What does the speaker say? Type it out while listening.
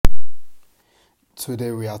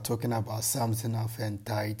Today we are talking about something I've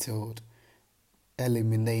entitled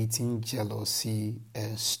Eliminating Jealousy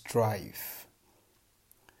and Strife.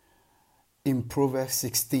 In Proverbs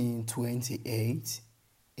 16:28,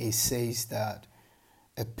 it says that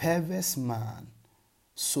a perverse man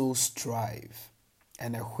sows strife,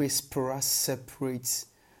 and a whisperer separates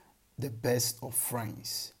the best of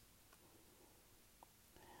friends.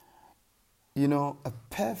 You know, a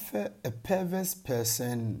perverse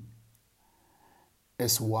person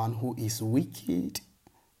is one who is wicked,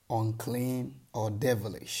 unclean, or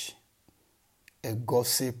devilish. A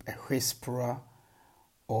gossip, a whisperer,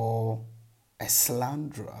 or a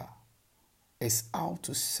slanderer is out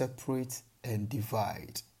to separate and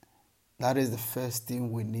divide. That is the first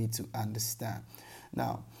thing we need to understand.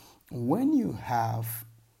 Now, when you have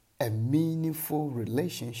a meaningful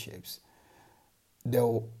relationships, there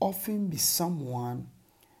will often be someone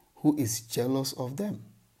who is jealous of them.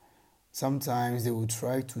 Sometimes they will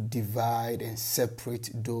try to divide and separate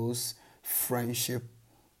those friendships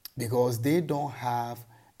because they don't have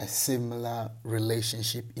a similar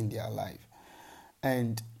relationship in their life.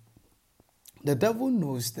 And the devil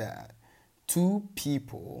knows that two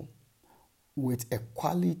people with a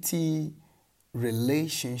quality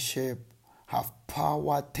relationship have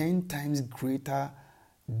power 10 times greater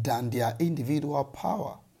than their individual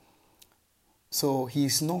power. So he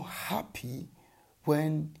is not happy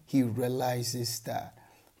when he realizes that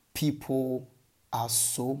people are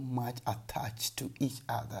so much attached to each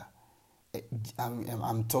other.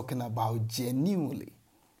 I'm talking about genuinely.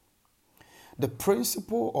 The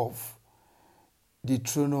principle of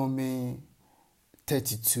Deuteronomy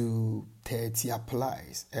 32:30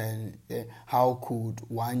 applies. And how could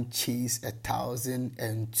one chase 1,000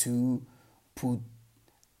 and two put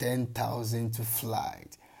 10,000 to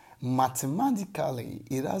flight? Mathematically,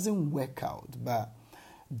 it doesn't work out, but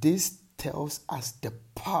this tells us the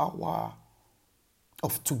power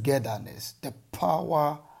of togetherness, the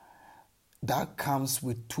power that comes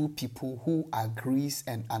with two people who agrees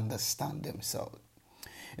and understand themselves.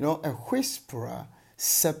 You know, a whisperer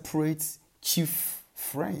separates chief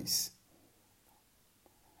friends.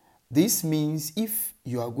 This means if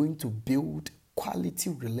you are going to build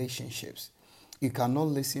quality relationships, you cannot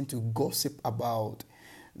listen to gossip about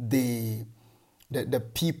the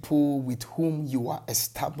people with whom you are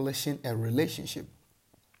establishing a relationship.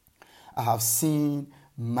 I have seen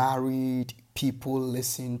married people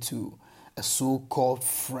listen to a so-called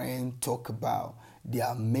friend talk about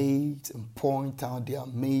their mate and point out their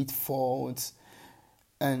mate faults,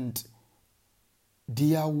 and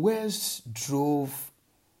their words drove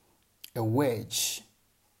a wedge,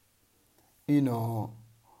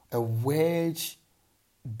 a wedge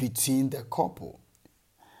between the couple.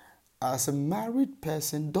 As a married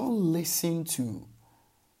person, don't listen to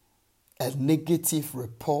a negative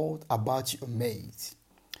report about your mate.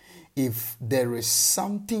 If there is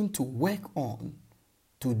something to work on,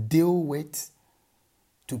 to deal with,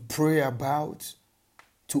 to pray about,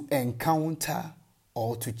 to encounter,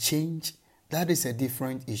 or to change, that is a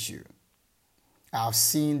different issue. I've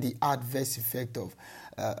seen the adverse effect of,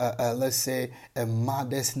 let's say, a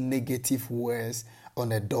mother's negative words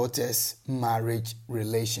on a daughter's marriage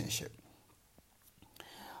relationship.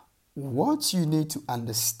 What you need to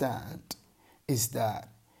understand is that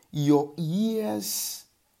your ears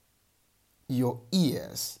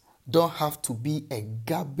don't have to be a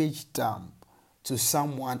garbage dump to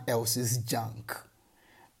someone else's junk.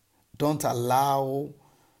 Don't allow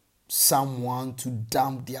someone to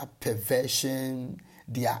dump their perversion,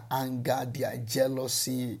 their anger, their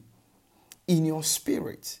jealousy in your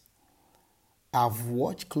spirit. I've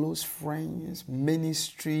watched close friends,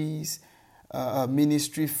 ministry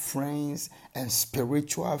friends, and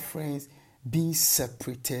spiritual friends being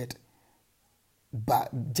separated,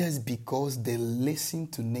 but just because they listen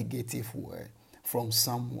to negative word from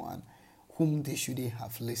someone whom they shouldn't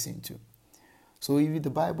have listened to. So even the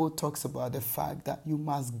Bible talks about the fact that you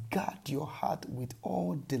must guard your heart with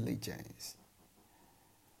all diligence.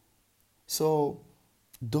 So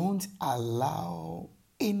don't allow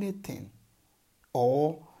anything,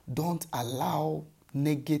 or don't allow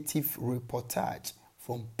negative reportage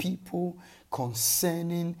from people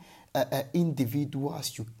concerning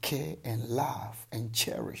individuals you care and love and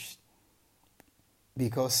cherish.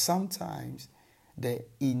 Because sometimes their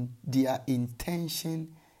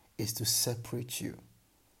intention is to separate you.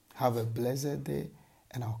 Have a blessed day,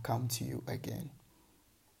 and I'll come to you again.